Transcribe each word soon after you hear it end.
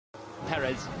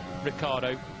Perez,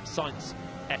 Ricciardo, Sainz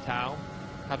et al.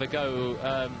 Have a go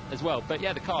as well. But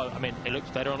yeah, the car, I mean, it looks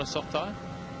better on a soft tyre.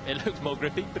 It looks more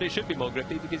grippy, but it should be more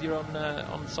grippy because you're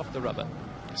on softer rubber.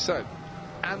 So,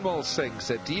 Anmol Singh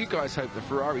said, do you guys hope the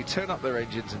Ferrari turn up their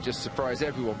engines and just surprise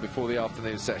everyone before the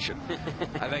afternoon session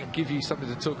and then give you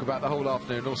something to talk about the whole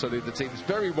afternoon, and also leave the teams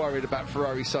very worried about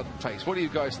Ferrari's sudden pace? What do you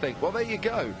guys think? Well, there you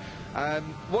go.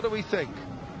 What do we think?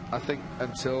 I think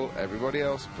until everybody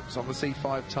else puts on the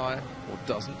C5 tyre or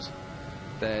doesn't,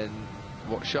 then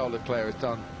what Charles Leclerc has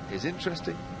done is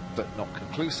interesting but not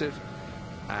conclusive,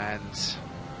 and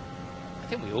I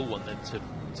think we all want them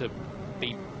to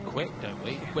be quick, don't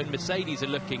we? When Mercedes are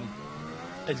looking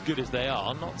as good as they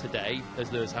are, not today, as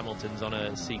Lewis Hamilton's on a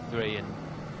C3 and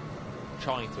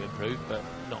trying to improve, but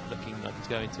not looking like he's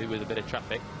going to with a bit of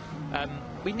traffic.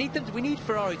 We need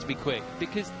Ferrari to be quick,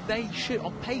 because they should,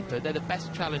 on paper, they're the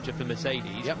best challenger for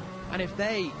Mercedes. Yep. And if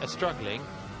they are struggling,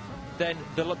 then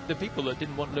the people that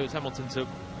didn't want Lewis Hamilton to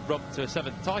rob to a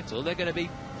 7th title, they're going to be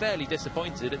fairly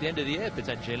disappointed at the end of the year,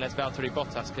 potentially, unless Valtteri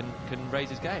Bottas can raise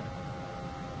his game.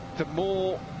 The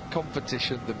more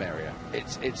competition, the merrier.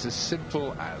 It's as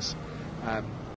simple as.